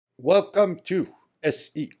Welcome to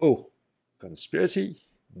SEO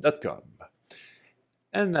Conspiracy.com.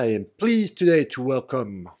 And I am pleased today to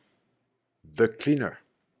welcome the cleaner.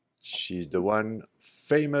 She's the one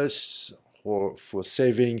famous for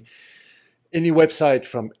saving any website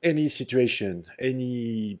from any situation,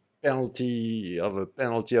 any penalty of a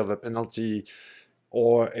penalty of a penalty,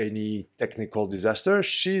 or any technical disaster.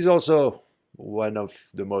 She's also one of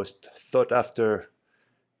the most sought after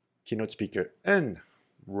keynote speaker and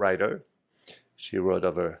writer. She wrote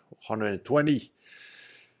over 120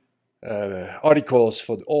 articles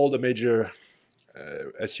for all the major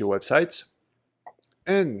SEO websites.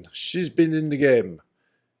 And she's been in the game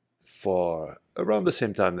for around the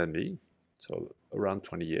same time than me, so around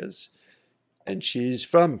 20 years. And she's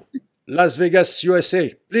from Las Vegas,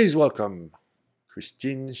 USA. Please welcome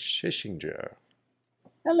Kristine Schachinger.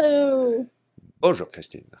 Hello. Bonjour,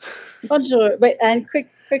 Kristine. Bonjour. Wait, and quick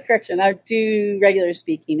correction. I do regular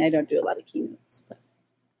speaking. I don't do a lot of keynotes. But.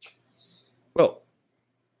 Well,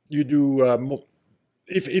 you do more.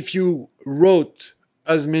 If you wrote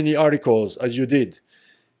as many articles as you did,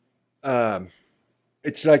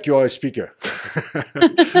 it's like you are a speaker.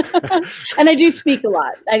 And I do speak a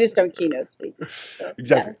lot. I just don't keynote speak. So,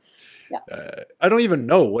 exactly. Yeah. I don't even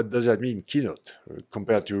know what does that mean, keynote,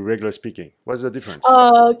 compared to regular speaking. What's the difference?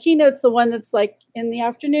 Keynote's the one that's like in the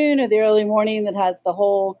afternoon or the early morning that has the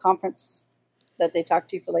whole conference that they talk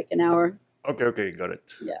to you for like an hour. Okay, got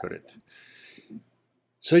it. Yeah. Got it.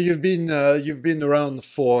 So you've been around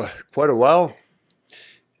for quite a while,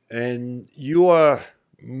 and you are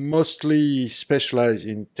mostly specialized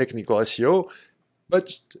in technical SEO,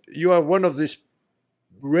 but you are one of these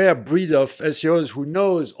rare breed of SEOs who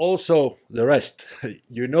knows also the rest.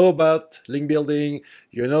 You know about link building,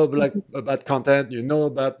 you know about content, you know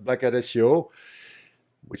about black hat SEO,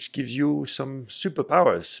 which gives you some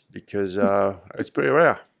superpowers because it's pretty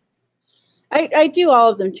rare. I do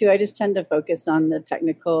all of them too. I just tend to focus on the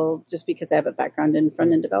technical just because I have a background in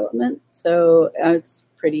front-end development. So it's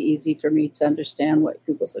pretty easy for me to understand what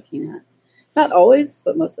Google's looking at. Not always,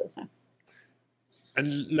 but most of the time.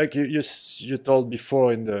 And like you told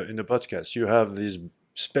before in the podcast, you have this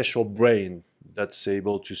special brain that's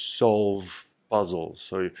able to solve puzzles.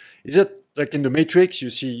 So is it like in the Matrix? You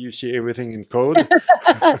see everything in code?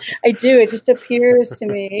 I do. It just appears to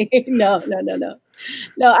me. No.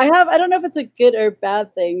 No, I don't know if it's a good or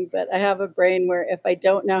bad thing, but I have a brain where if I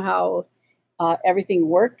don't know how everything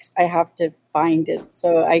works, I have to find it.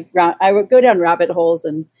 So I would go down rabbit holes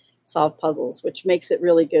and solve puzzles, which makes it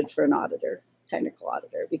really good for an auditor. Technical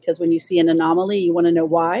auditor, because when you see an anomaly, you want to know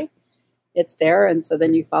why it's there, and so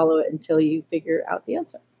then you follow it until you figure out the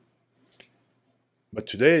answer. But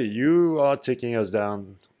today you are taking us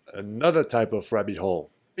down another type of rabbit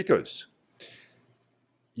hole because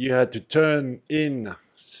you had to turn in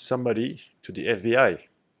somebody to the FBI.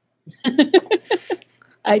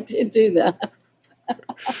 I did do that.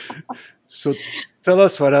 So tell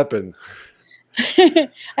us what happened. I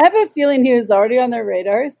have a feeling he was already on their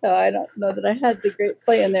radar, so I don't know that I had the great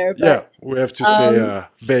play in there. But, yeah, we have to stay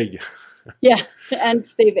vague. Yeah, and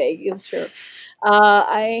stay vague is true.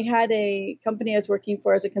 I had a company I was working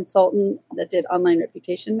for as a consultant that did online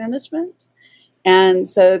reputation management. And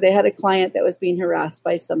so they had a client that was being harassed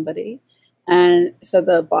by somebody. And so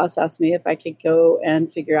the boss asked me if I could go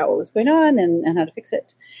and figure out what was going on and how to fix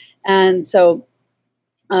it. And so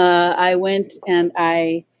I went and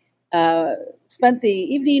I spent the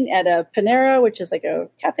evening at a Panera, which is like a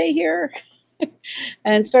cafe here,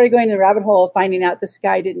 and started going to the rabbit hole, finding out this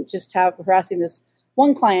guy didn't just have harassing this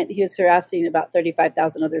one client. He was harassing about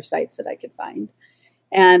 35,000 other sites that I could find.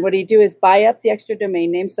 And what he'd do is buy up the extra domain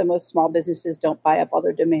names. So most small businesses don't buy up all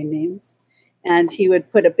their domain names. And he would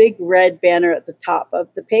put a big red banner at the top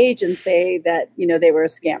of the page and say that, they were a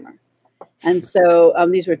scammer. And so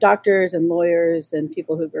these were doctors and lawyers and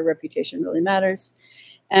people whose reputation really matters.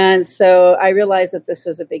 And so I realized that this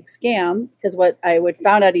was a big scam because what I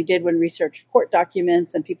found out he did when researched court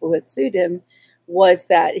documents and people who had sued him was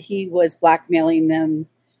that he was blackmailing them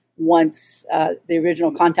once the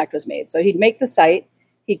original contact was made. So he'd make the site,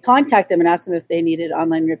 he'd contact them and ask them if they needed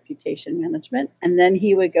online reputation management, and then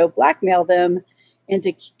he would go blackmail them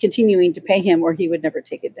into continuing to pay him or he would never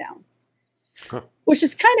take it down. Huh. Which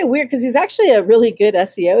is kind of weird because he's actually a really good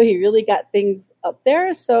SEO. He really got things up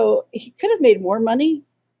there. So he could have made more money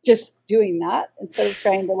just doing that instead of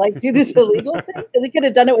trying to do this illegal thing, because he could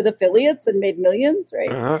have done it with affiliates and made millions,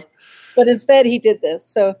 right? Uh-huh. But instead he did this.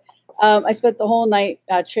 So I spent the whole night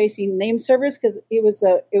tracing name servers because it was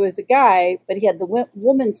a guy, but he had the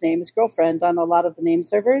woman's name, his girlfriend, on a lot of the name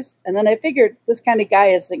servers. And then I figured this kind of guy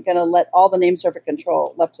isn't going to let all the name server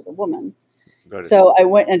control left to the woman. Got it. So I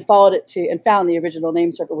went and followed it to and found the original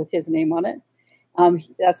name server with his name on it.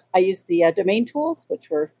 I used the domain tools, which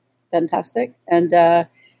were fantastic, and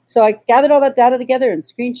so I gathered all that data together and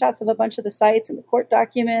screenshots of a bunch of the sites and the court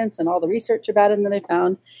documents and all the research about them that I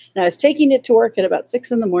found. And I was taking it to work at about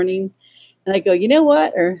 6 a.m, and I go, you know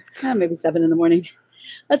what, or maybe 7 a.m.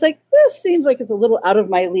 I was like, this seems like it's a little out of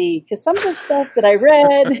my league because some of the stuff that I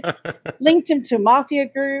read linked him to mafia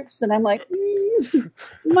groups, and I'm like,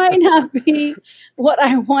 might not be what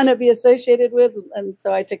I want to be associated with. And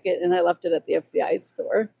so I took it and I left it at the FBI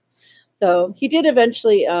store. So he did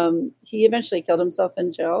eventually. He eventually killed himself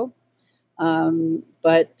in jail,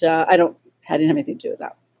 but I didn't have anything to do with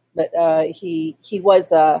that. But he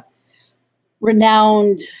was a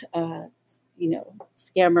renowned,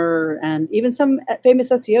 scammer, and even some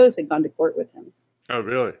famous SEOs had gone to court with him. Oh,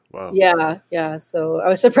 really? Wow. Yeah. So I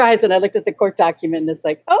was surprised when I looked at the court document, and it's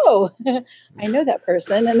like, oh, I know that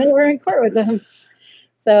person, and they were in court with them.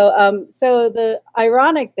 So, so the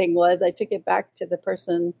ironic thing was, I took it back to the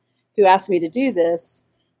person who asked me to do this,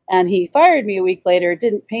 and he fired me a week later.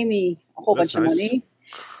 Didn't pay me a whole bunch of money.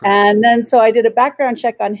 And then so I did a background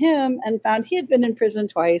check on him and found he had been in prison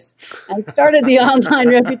twice and started the online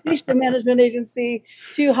reputation management agency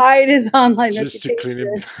to hide his online just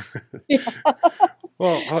reputation. To clean him.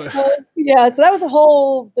 Well, so there was a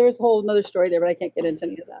whole another story there, but I can't get into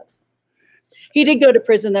any of that. He did go to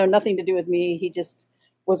prison, though, nothing to do with me. He just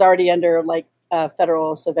was already under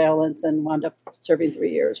federal surveillance and wound up serving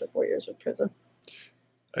 3 years or 4 years of prison.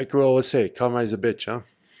 Like we always say, karma is a bitch, huh?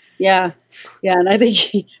 Yeah, and I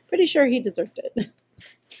think pretty sure he deserved it.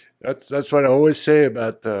 That's what I always say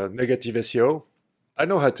about negative SEO. I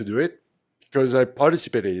know how to do it because I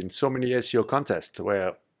participated in so many SEO contests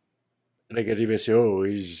where negative SEO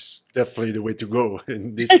is definitely the way to go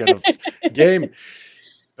in this kind of game.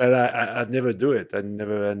 But I'd never do it. I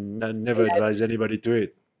never advise anybody to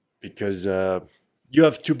it because you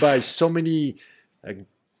have to buy so many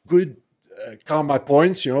good karma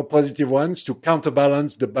points, positive ones to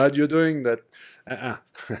counterbalance the bad you're doing. That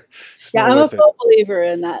yeah, I'm a full believer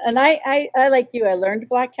in that. And I like you. I learned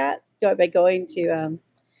Black Hat by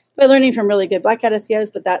learning from really good Black Hat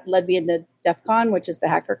SEOs, but that led me into DEF CON, which is the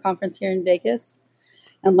hacker conference here in Vegas,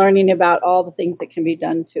 and learning about all the things that can be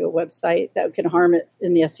done to a website that can harm it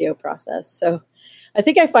in the SEO process. So I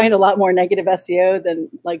think I find a lot more negative SEO than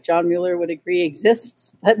like John Mueller would agree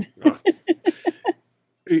exists. But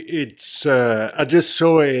it's I just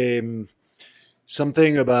saw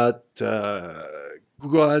something about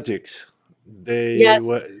Google Analytics.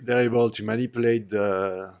 They're able to manipulate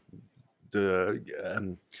the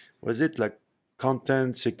was it like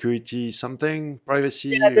content security something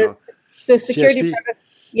privacy? So security. CSP?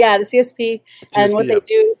 The CSP. And what they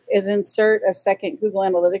do is insert a second Google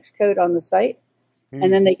Analytics code on the site,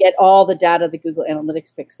 and then they get all the data that Google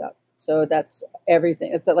Analytics picks up. So that's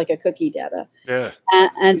everything. It's like a cookie data. Yeah.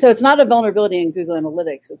 And so it's not a vulnerability in Google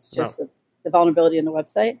Analytics. It's just the vulnerability in the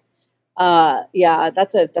website.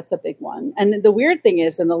 That's a big one. And the weird thing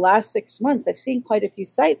is, in the last 6 months, I've seen quite a few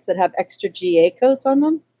sites that have extra GA codes on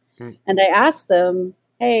them. And I asked them,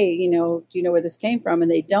 hey, do you know where this came from?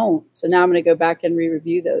 And they don't. So now I'm going to go back and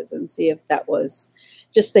re-review those and see if that was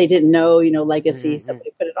just they didn't know, legacy.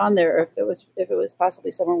 Somebody put it on there, or if it was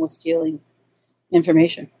possibly someone was stealing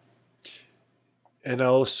information. And I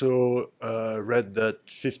also read that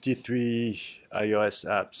 53 iOS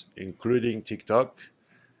apps, including TikTok,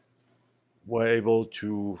 were able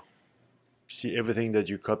to see everything that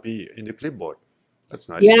you copy in the clipboard. That's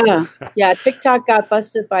nice. Yeah. TikTok got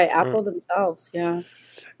busted by Apple themselves. Yeah.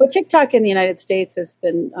 But TikTok in the United States has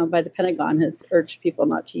been, by the Pentagon, has urged people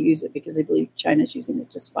not to use it because they believe China's using it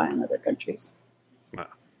to spy on other countries.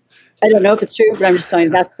 I don't know if it's true, but I'm just telling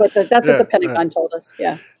you that's what the Pentagon told us.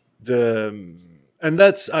 Yeah. And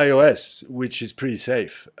that's iOS, which is pretty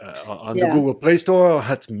safe. On the Google Play Store,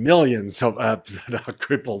 that's millions of apps that are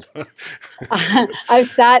crippled. I've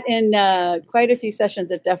sat in quite a few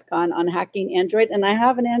sessions at DEF CON on hacking Android, and I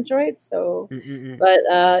have an Android, so. But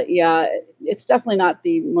it's definitely not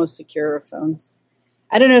the most secure of phones.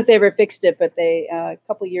 I don't know if they ever fixed it, but they a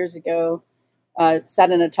couple of years ago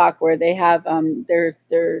sat in a talk where they have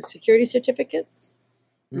their security certificates.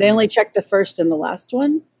 They only check the first and the last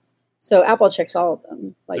one. So Apple checks all of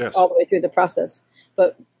them, all the way through the process.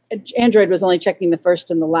 But Android was only checking the first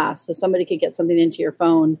and the last. So somebody could get something into your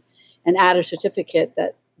phone and add a certificate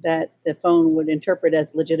that the phone would interpret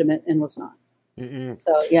as legitimate and was not.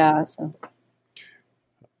 So.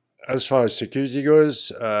 As far as security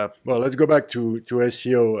goes, let's go back to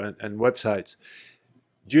SEO and websites.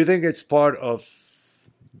 Do you think it's part of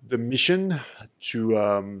the mission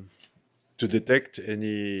to to detect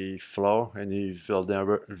any flaw, any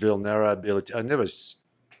vulnerability.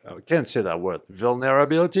 I can't say that word.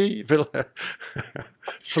 Vulnerability,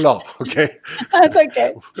 flaw. Okay, That's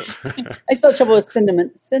okay. I still have trouble with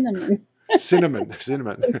cinnamon. Cinnamon.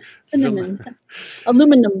 Vil-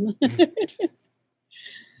 Aluminum.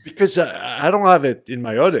 because I don't have it in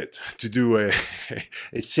my audit to do a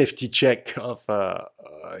safety check of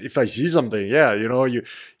if I see something. Yeah,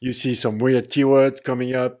 you see some weird keywords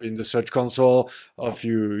coming up in the search console, of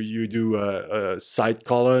you do a site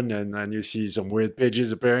colon, and you see some weird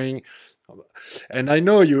pages appearing, and I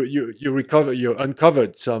know you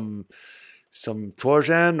uncovered some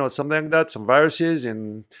Trojan or something like that, some viruses,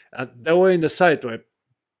 and they were in the site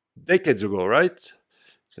decades ago, right?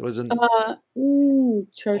 There was an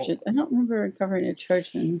Trojan. I don't remember uncovering a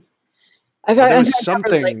Trojan. there I've was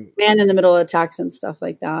uncovered like something. man in the middle attacks and stuff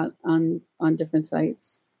like that on different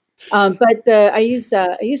sites. But I used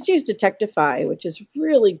to use Detectify, which is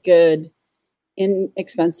really good,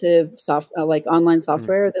 inexpensive like online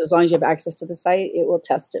software. That as long as you have access to the site, it will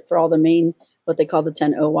test it for all the main, what they call the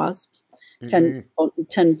 10 OWASPs, 10,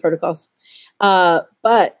 10 protocols.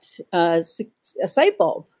 But a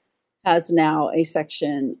Sitebulb has now a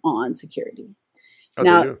section on security. Oh,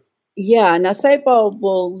 Now, they do. yeah, now Sitebulb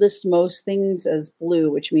will list most things as blue,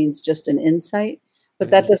 which means just an insight, but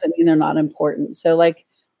that doesn't mean they're not important. So, like,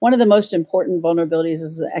 one of the most important vulnerabilities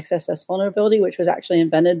is the XSS vulnerability, which was actually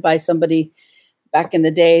invented by somebody back in the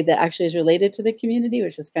day that actually is related to the community,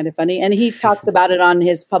 which is kind of funny. And he talks about it on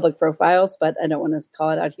his public profiles, but I don't want to call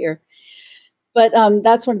it out here. But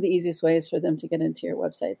that's one of the easiest ways for them to get into your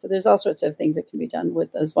website. So there's all sorts of things that can be done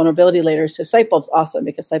with those vulnerability layers. So Sitebulb's awesome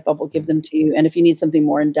because Sitebulb will give them to you. And if you need something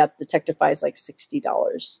more in depth, Detectify is like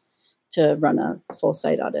 $60 to run a full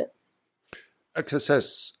site audit.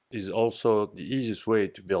 XSS is also the easiest way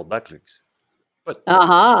to build backlinks. But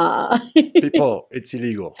people, it's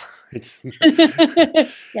illegal. It's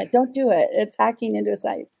yeah, don't do it. It's hacking into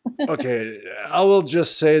sites. okay. I will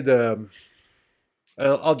just say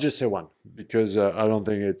I'll just say one, because I don't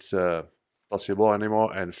think it's possible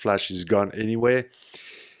anymore, and Flash is gone anyway.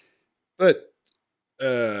 But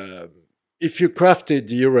if you crafted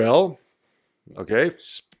the URL, okay,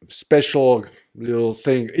 special little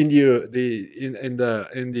thing in the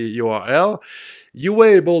URL, you were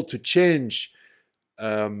able to change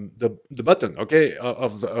the button, okay,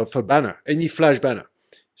 of a banner, any Flash banner.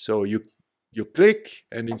 So you click,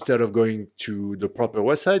 and instead of going to the proper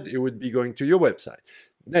website, it would be going to your website.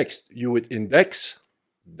 Next, you would index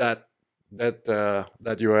that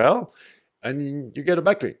URL, and you get a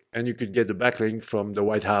backlink. And you could get the backlink from the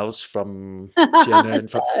White House, from CNN,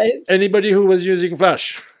 from anybody who was using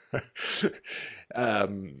Flash. That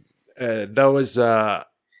was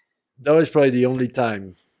probably the only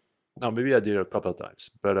time. No, maybe I did it a couple of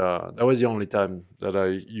times, but that was the only time that I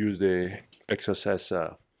used a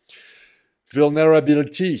XSS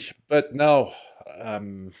vulnerability. But now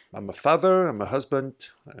I'm a father, I'm a husband,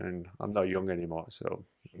 and I'm not young anymore, so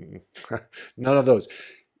none of those.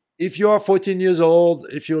 If you are 14 years old,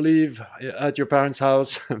 if you live at your parents'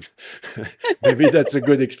 house, maybe that's a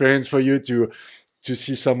good experience for you to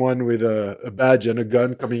see someone with a badge and a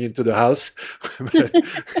gun coming into the house.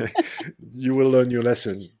 You will learn your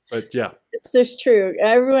lesson. But yeah, it's just true.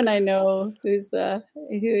 Everyone I know who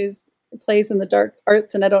plays in the dark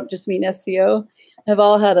arts, and I don't just mean SEO, have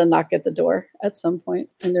all had a knock at the door at some point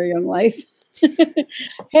in their young life.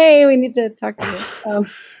 Hey, we need to talk to you.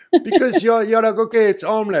 Because you're like, okay, it's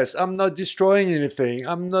harmless. I'm not destroying anything.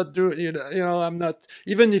 I'm not doing, I'm not.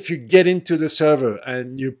 Even if you get into the server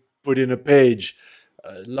and you put in a page,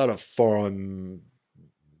 a lot of forum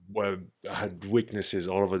web had weaknesses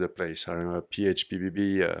all over the place. I remember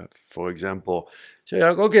PHPBB, for example. So you're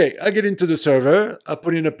like, okay, I get into the server, I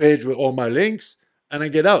put in a page with all my links, and I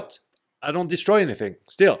get out. I don't destroy anything.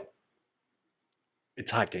 Still,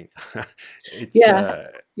 it's hacking. It's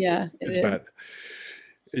bad.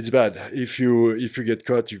 It's bad. If you get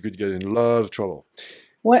caught, you could get in a lot of trouble.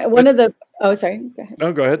 Sorry. Go ahead.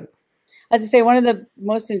 No, go ahead. As I say, one of the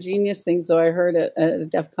most ingenious things, though, I heard at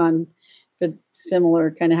DEF CON for similar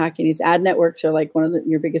kind of hacking is ad networks are like one of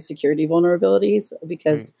your biggest security vulnerabilities,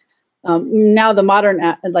 because now the modern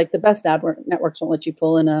the best ad networks won't let you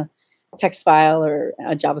pull in a text file or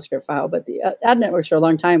a JavaScript file, but the ad networks for a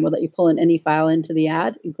long time will let you pull in any file into the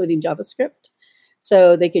ad, including JavaScript.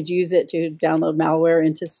 So they could use it to download malware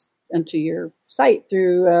into your site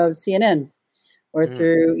through CNN or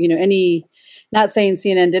through any. Not saying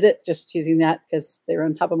CNN did it, just using that because they were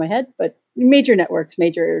on top of my head. But major networks,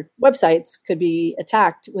 major websites could be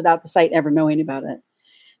attacked without the site ever knowing about it.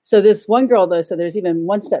 So this one girl, though, so there's even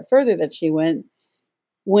one step further that she went.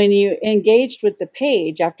 when you engaged with the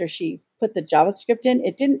page after she put the JavaScript in,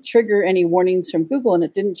 it didn't trigger any warnings from Google, and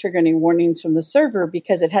it didn't trigger any warnings from the server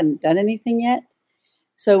because it hadn't done anything yet.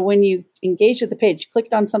 So when you engaged with the page,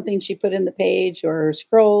 clicked on something she put in the page or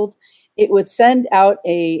scrolled, it would send out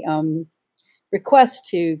a request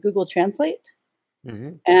to Google Translate,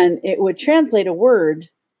 and it would translate a word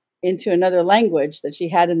into another language that she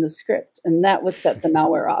had in the script, and that would set the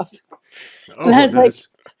malware off. And I was like,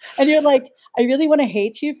 and you're like, I really want to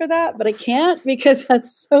hate you for that, but I can't because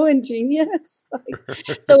that's so ingenious.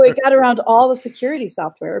 So it got around all the security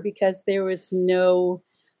software because there was no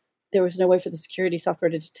way for the security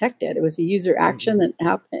software to detect it. It was a user action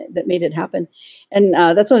that made it happen. And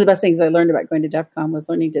that's one of the best things I learned about going to DEF CON was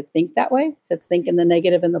learning to think that way, to think in the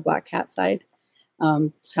negative and the black hat side,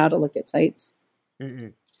 how to look at sites.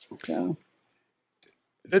 So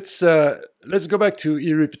let's go back to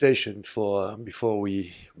e-reputation before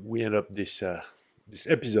we end up this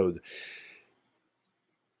episode.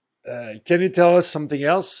 Can you tell us something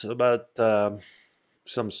else about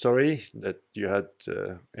some story that you had,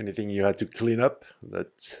 anything you had to clean up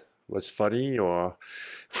that was funny or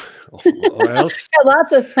else?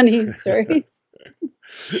 Lots of funny stories.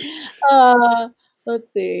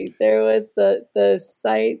 Let's see. There was the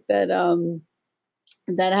site that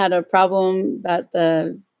that had a problem that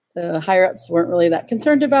the higher ups weren't really that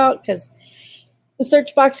concerned about, because the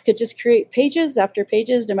search box could just create pages after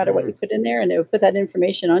pages, no matter what you put in there, and it would put that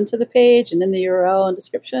information onto the page and in the URL and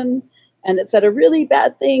description. And it said a really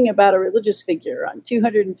bad thing about a religious figure on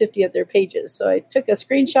 250 of their pages. So I took a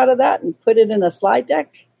screenshot of that and put it in a slide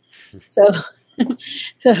deck. So,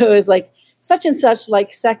 so it was like, such and such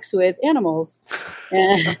like sex with animals,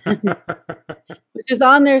 and, which is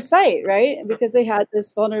on their site, right? Because they had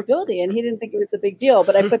this vulnerability, and he didn't think it was a big deal.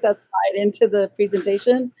 But I put that slide into the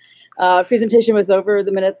presentation. Presentation was over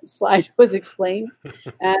the minute the slide was explained,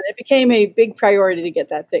 and it became a big priority to get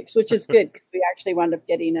that fixed, which is good because we actually wound up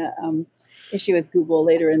getting a issue with Google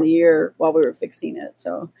later in the year while we were fixing it.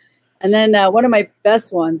 So, and then one of my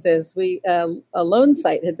best ones is a loan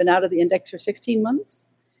site had been out of the index for 16 months.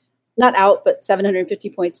 Not out, but 750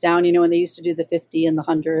 points down, when they used to do the 50 and the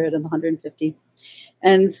 100 and the 150.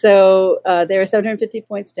 And so they were 750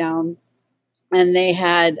 points down, and they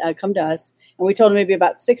had come to us, and we told them maybe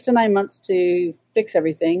about 6 to 9 months to fix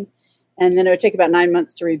everything. And then it would take about 9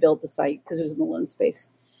 months to rebuild the site because it was in the loan space.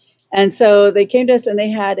 And so they came to us, and they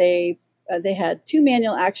had 2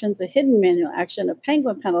 manual actions, a hidden manual action, a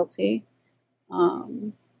penguin penalty.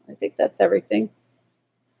 I think that's everything.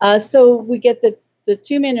 So we get the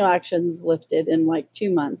 2 manual actions lifted in like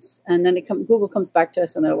 2 months. And then Google comes back to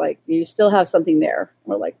us, and they're like, you still have something there.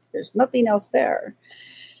 We're like, there's nothing else there.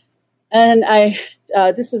 And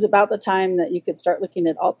this is about the time that you could start looking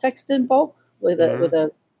at alt text in bulk with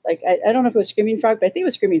a I don't know if it was Screaming Frog, but I think it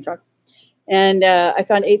was Screaming Frog. And I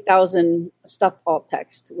found 8,000 stuffed alt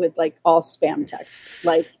text with like all spam text,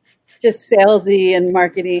 like just salesy and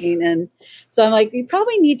marketing. And so I'm like, you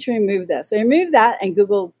probably need to remove this. So I removed that, and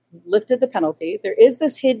Google lifted the penalty. There is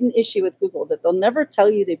this hidden issue with Google that they'll never tell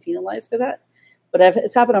you they penalize for that. But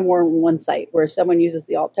it's happened on more than one site where someone uses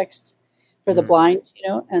the alt text for the blind,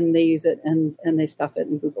 and they use it and they stuff it,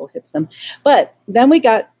 and Google hits them. But then we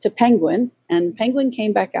got to Penguin, and Penguin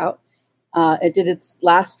came back out. It did its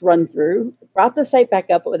last run through, brought the site back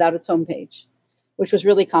up, but without its homepage, which was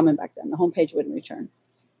really common back then. The homepage wouldn't return.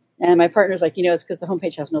 And my partner's like, it's because the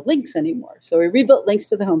homepage has no links anymore. So we rebuilt links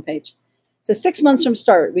to the homepage. So 6 months from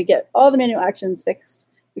start, we get all the manual actions fixed.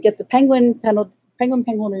 We get the penguin penalty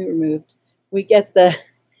removed. We get the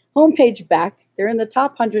homepage back. They're in the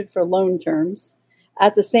top 100 for loan terms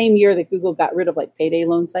at the same year that Google got rid of like payday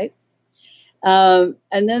loan sites. And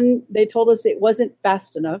then they told us it wasn't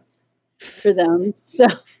fast enough for them. So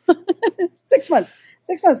 6 months.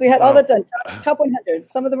 6 months. We had all that done. Top 100.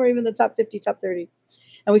 Some of them were even the top 50, top 30.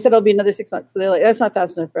 And we said it'll be another 6 months. So they're like, that's not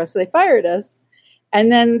fast enough for us. So they fired us.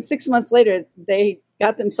 And then 6 months later, they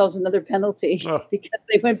got themselves another penalty because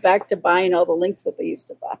they went back to buying all the links that they used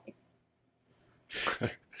to buy.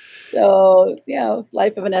 So,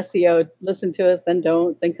 life of an SEO, listen to us, then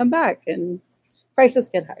don't, then come back, and prices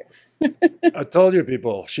get higher. I told you,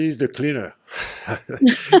 people, she's the cleaner.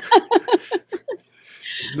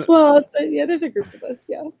 Well, so, there's a group of us,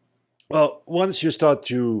 Well, once you start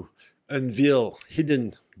to unveil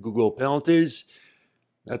hidden Google penalties,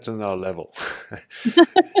 that's another level.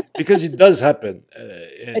 Because it does happen.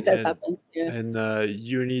 It does happen, yeah. And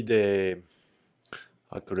you need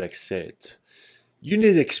how could I say it? You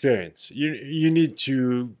need experience. You need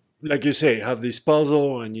to, like you say, have this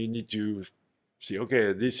puzzle, and you need to see,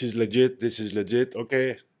 okay, this is legit,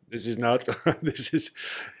 okay, this is not, this is,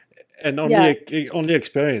 And Yeah. only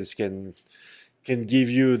experience can give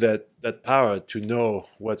you that power to know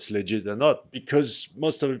what's legit or not. Because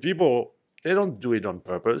most of the people, they don't do it on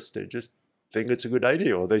purpose. They just think it's a good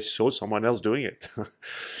idea, or they saw someone else doing it.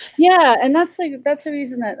 Yeah, and that's the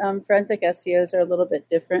reason that forensic SEOs are a little bit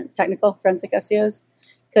different, technical forensic SEOs,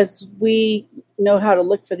 because we know how to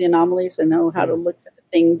look for the anomalies and know how to Mm. look for the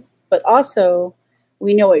things, but also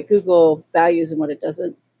we know what Google values and what it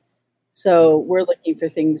doesn't. So Mm. we're looking for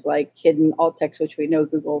things like hidden alt text, which we know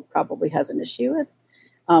Google probably has an issue with,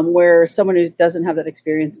 where someone who doesn't have that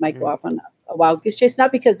experience might go Mm. off on a wild goose chase,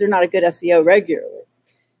 not because they're not a good SEO regularly.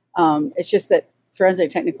 It's just that forensic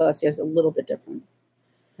technical SEO is a little bit different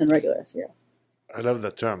than regular SEO. I love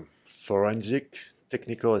that term, forensic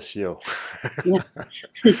technical SEO. Yeah.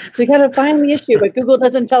 We got to find the issue, but Google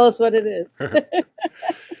doesn't tell us what it is.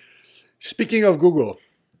 Speaking of Google,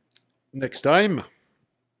 next time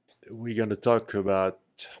we're going to talk about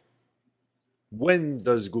when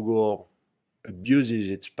does Google abuses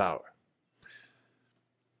its power.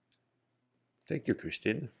 Thank you,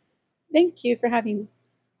 Kristine. Thank you for having me.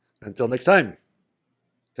 Until next time,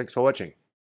 thanks for watching.